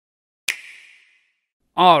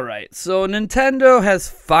All right, so Nintendo has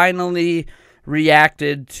finally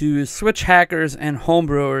reacted to Switch hackers and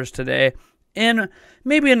homebrewers today in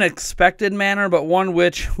maybe an expected manner, but one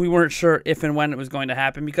which we weren't sure if and when it was going to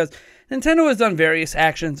happen because Nintendo has done various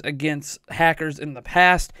actions against hackers in the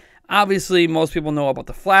past. Obviously, most people know about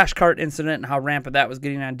the Flash Cart incident and how rampant that was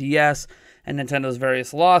getting on DS and Nintendo's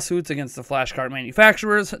various lawsuits against the Flash Cart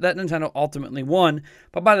manufacturers that Nintendo ultimately won.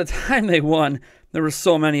 But by the time they won, there were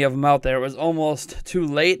so many of them out there. It was almost too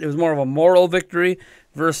late. It was more of a moral victory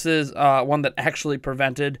versus one that actually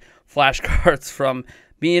prevented Flash Carts from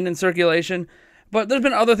being in circulation. But there's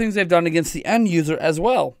been other things they've done against the end user as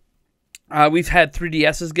well. We've had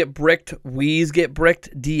 3DSs get bricked, Wii's get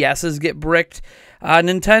bricked, DSs get bricked.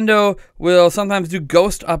 Nintendo will sometimes do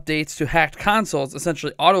ghost updates to hacked consoles,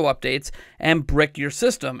 essentially auto updates, and brick your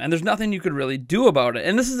system. And there's nothing you could really do about it.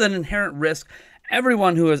 And this is an inherent risk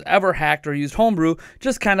everyone who has ever hacked or used homebrew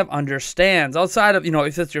just kind of understands. Outside of,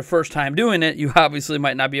 if it's your first time doing it, you obviously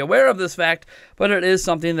might not be aware of this fact, but it is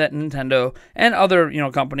something that Nintendo and other,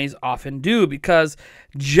 companies often do because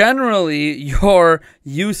generally your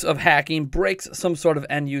use of hacking breaks some sort of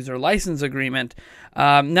end user license agreement.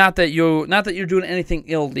 Not that you're doing anything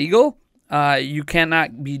illegal. You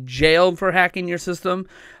cannot be jailed for hacking your system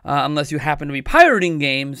unless you happen to be pirating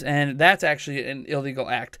games, and that's actually an illegal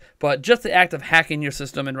act. But just the act of hacking your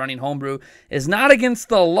system and running homebrew is not against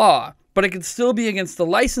the law, but it could still be against the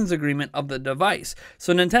license agreement of the device.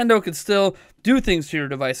 So Nintendo could still do things to your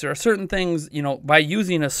device. There are certain things, by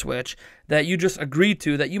using a Switch that you just agreed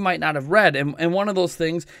to that you might not have read. And one of those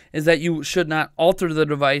things is that you should not alter the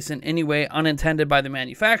device in any way unintended by the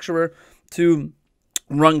manufacturer to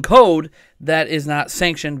run code that is not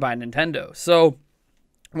sanctioned by Nintendo. So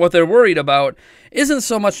what they're worried about isn't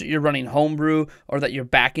so much that you're running homebrew or that you're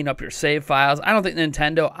backing up your save files. I don't think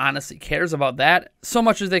Nintendo honestly cares about that so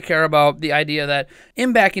much as they care about the idea that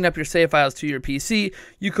in backing up your save files to your PC,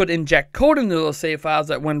 you could inject code into those save files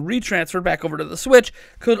that when retransferred back over to the Switch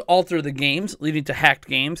could alter the games, leading to hacked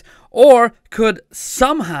games, or could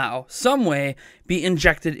somehow, some way, be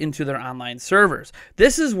injected into their online servers.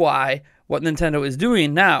 This is why what Nintendo is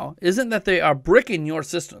doing now isn't that they are bricking your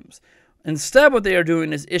systems. Instead, what they are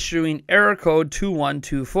doing is issuing error code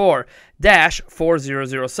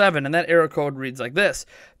 2124-4007, and that error code reads like this.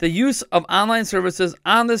 The use of online services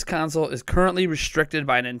on this console is currently restricted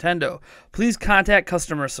by Nintendo. Please contact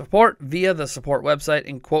customer support via the support website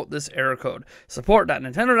and quote this error code,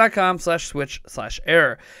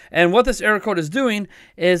 support.nintendo.com/switch/error. And what this error code is doing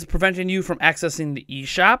is preventing you from accessing the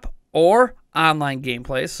eShop or online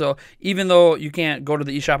gameplay. So even though you can't go to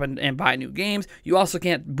the eShop and buy new games, you also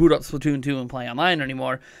can't boot up Splatoon 2 and play online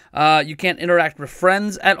anymore. You can't interact with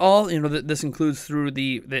friends at all. This includes through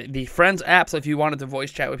the Friends app. So if you wanted to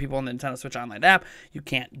voice chat with people on the Nintendo Switch Online app, you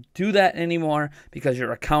can't do that anymore because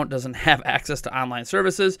your account doesn't have access to online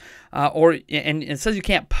services. And it says you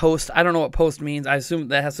can't post. I don't know what post means. I assume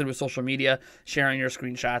that has to do with social media, sharing your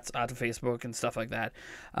screenshots to Facebook and stuff like that.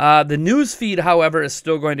 The news feed, however, is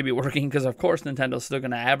still going to be working because, of course, Nintendo's still going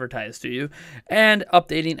to advertise to you, and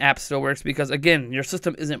updating apps still works because, again, your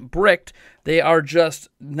system isn't bricked. They are just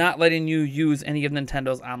not letting you use any of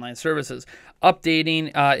Nintendo's online services.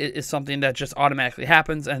 Updating is something that just automatically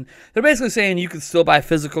happens, and they're basically saying you can still buy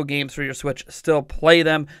physical games for your Switch, still play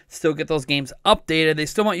them, still get those games updated. They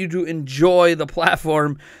still want you to enjoy the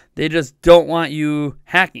platform. They just don't want you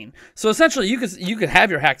hacking. So essentially, you could have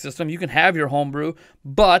your hack system, you can have your homebrew,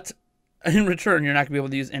 but in return, you're not going to be able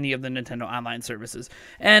to use any of the Nintendo online services.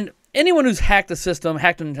 And anyone who's hacked a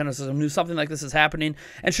Nintendo system, knew something like this is happening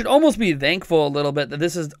and should almost be thankful a little bit that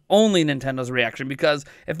this is only Nintendo's reaction, because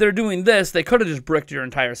if they're doing this, they could have just bricked your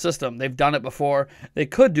entire system. They've done it before. They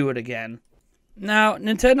could do it again. Now,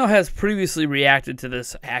 Nintendo has previously reacted to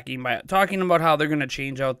this hacking by talking about how they're going to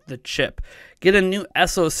change out the chip, get a new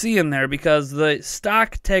SoC in there, because the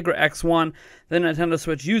stock Tegra X1 the Nintendo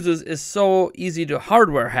Switch uses is so easy to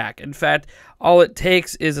hardware hack. In fact, all it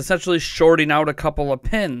takes is essentially shorting out a couple of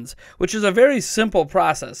pins, which is a very simple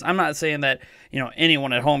process. I'm not saying that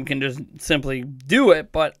anyone at home can just simply do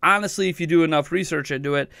it, but honestly, if you do enough research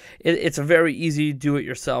into it, it's a very easy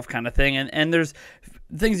do-it-yourself kind of thing. And there's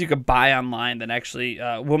things you could buy online that actually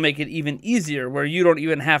will make it even easier, where you don't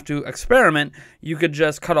even have to experiment. You could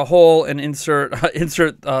just cut a hole and insert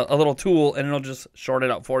a little tool, and it'll just short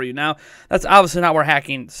it out for you. Now, that's obviously not where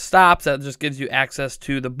hacking stops. That just gives you access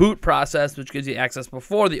to the boot process, which gives you access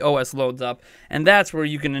before the OS loads up, and that's where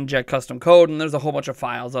you can inject custom code, and there's a whole bunch of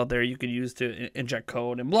files out there you could use to inject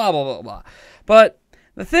code and blah, blah, blah, blah. But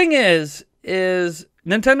the thing is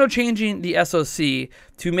Nintendo changing the SoC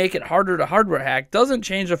to make it harder to hardware hack doesn't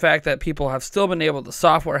change the fact that people have still been able to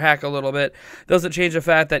software hack a little bit. Doesn't change the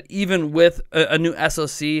fact that even with a new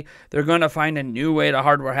SoC, they're going to find a new way to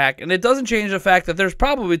hardware hack. And it doesn't change the fact that there's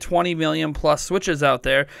probably 20 million plus switches out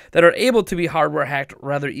there that are able to be hardware hacked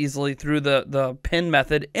rather easily through the pin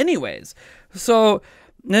method anyways. So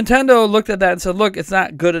Nintendo looked at that and said, look, it's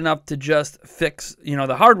not good enough to just fix,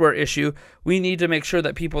 the hardware issue. We need to make sure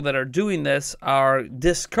that people that are doing this are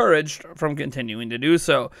discouraged from continuing to do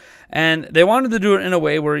so. And they wanted to do it in a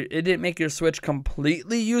way where it didn't make your Switch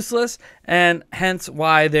completely useless, and hence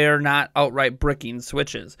why they're not outright bricking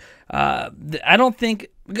Switches. I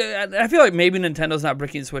feel like maybe Nintendo's not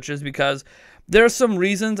bricking Switches because there's some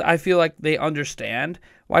reasons I feel like they understand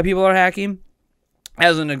why people are hacking.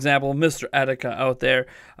 As an example, Mr. Etika out there,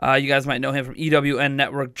 you guys might know him from EWN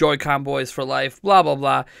Network, Joy-Con Boys for Life, blah, blah,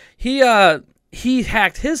 blah. He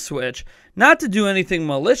hacked his Switch not to do anything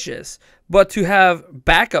malicious, but to have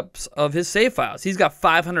backups of his save files. He's got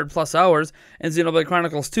 500 plus hours in Xenoblade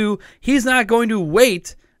Chronicles 2. He's not going to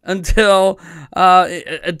wait until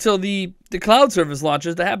the cloud service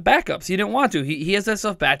launches to have backups. He didn't want to. He has that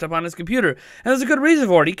stuff backed up on his computer. And there's a good reason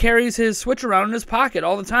for it. He carries his Switch around in his pocket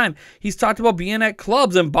all the time. He's talked about being at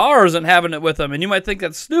clubs and bars and having it with him. And you might think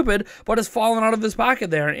that's stupid, but it's fallen out of his pocket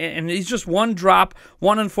there. And he's just one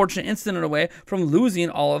unfortunate incident away from losing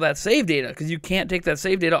all of that save data, because you can't take that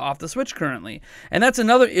save data off the Switch currently. And that's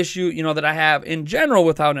another issue, that I have in general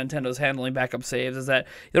with how Nintendo's handling backup saves, is that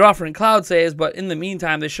they're offering cloud saves, but in the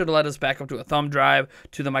meantime, they should have let us back up to a thumb drive,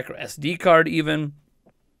 to the micro SD card even.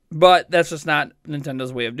 But that's just not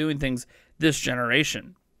Nintendo's way of doing things this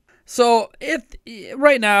generation. So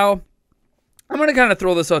right now, I'm going to kind of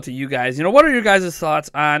throw this out to you guys. What are your guys'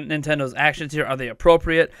 thoughts on Nintendo's actions here? Are they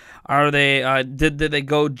appropriate? Are they did they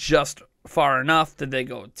go just far enough? Did they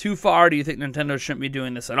go too far? Do you think Nintendo shouldn't be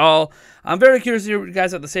doing this at all? I'm very curious to hear what you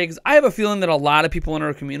guys have to say, because I have a feeling that a lot of people in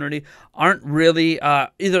our community aren't really,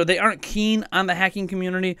 either they aren't keen on the hacking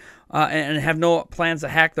community and have no plans to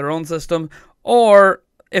hack their own system, or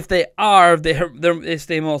if they are, they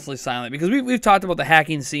stay mostly silent, because we've talked about the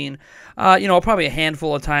hacking scene, probably a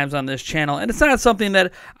handful of times on this channel, and it's not something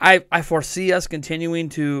that I foresee us continuing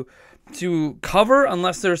to cover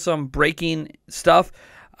unless there's some breaking stuff.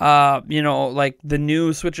 Like the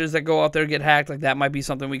new Switches that go out there get hacked, like that might be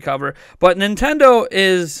something we cover. But Nintendo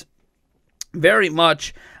is very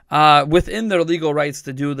much within their legal rights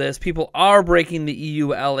to do this. People are breaking the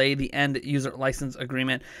EULA, the End User License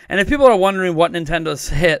Agreement. And if people are wondering what Nintendo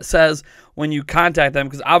says when you contact them,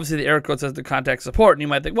 because obviously the error code says to contact support, and you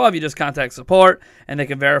might think, well, if you just contact support and they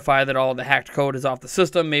can verify that all the hacked code is off the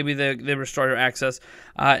system, maybe they restore your access.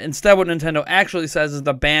 Instead, what Nintendo actually says is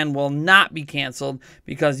the ban will not be canceled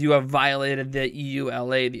because you have violated the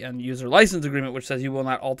EULA, the End User License Agreement, which says you will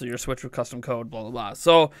not alter your Switch with custom code, blah, blah, blah.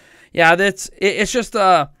 So, yeah, it's just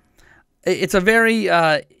it's a very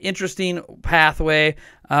interesting pathway.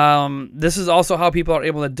 This is also how people are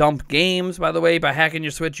able to dump games, by the way. By hacking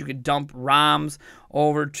your Switch, you can dump ROMs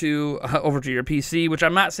over to your PC, which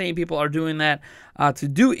I'm not saying people are doing that to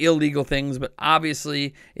do illegal things, but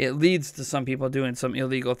obviously it leads to some people doing some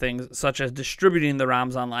illegal things, such as distributing the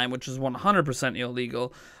ROMs online, which is 100%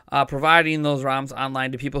 illegal, providing those ROMs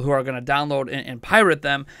online to people who are going to download and pirate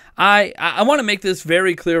them. I want to make this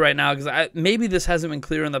very clear right now, because maybe this hasn't been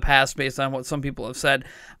clear in the past based on what some people have said.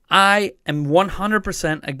 I am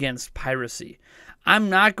 100% against piracy. I'm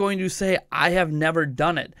not going to say I have never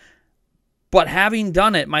done it, but having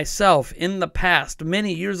done it myself in the past,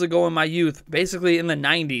 many years ago in my youth, basically in the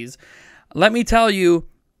 90s, let me tell you,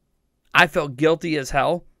 I felt guilty as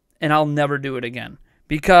hell, and I'll never do it again.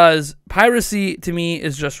 Because piracy, to me,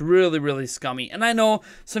 is just really, really scummy. And I know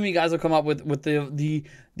some of you guys will come up with the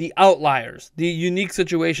outliers, the unique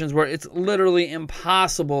situations where it's literally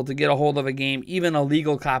impossible to get a hold of a game, even a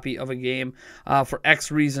legal copy of a game, for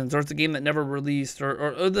X reasons, or it's a game that never released,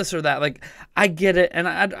 or this or that. Like, I get it, and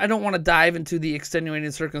I don't want to dive into the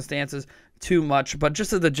extenuating circumstances too much, but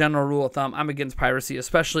just as a general rule of thumb, I'm against piracy,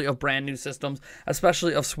 especially of brand new systems,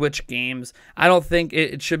 especially of Switch games. I don't think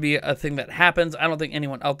it should be a thing that happens. I don't think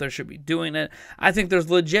anyone out there should be doing it. I think there's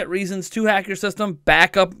legit reasons to hack your system,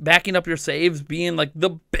 backing up your saves being like the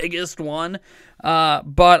biggest one.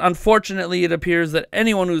 But unfortunately, it appears that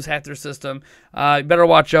anyone who's hacked their system, better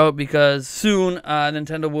watch out, because soon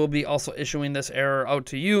Nintendo will be also issuing this error out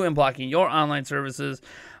to you and blocking your online services,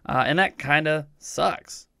 and that kind of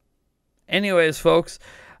sucks. Anyways, folks,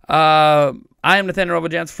 I am Nathaniel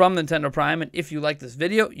Robojans from Nintendo Prime, and if you like this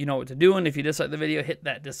video, you know what to do, and if you dislike the video, hit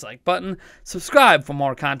that dislike button, subscribe for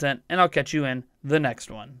more content, and I'll catch you in the next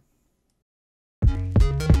one.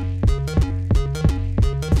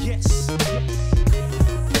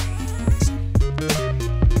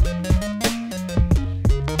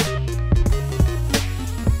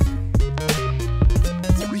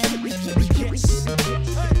 Bye.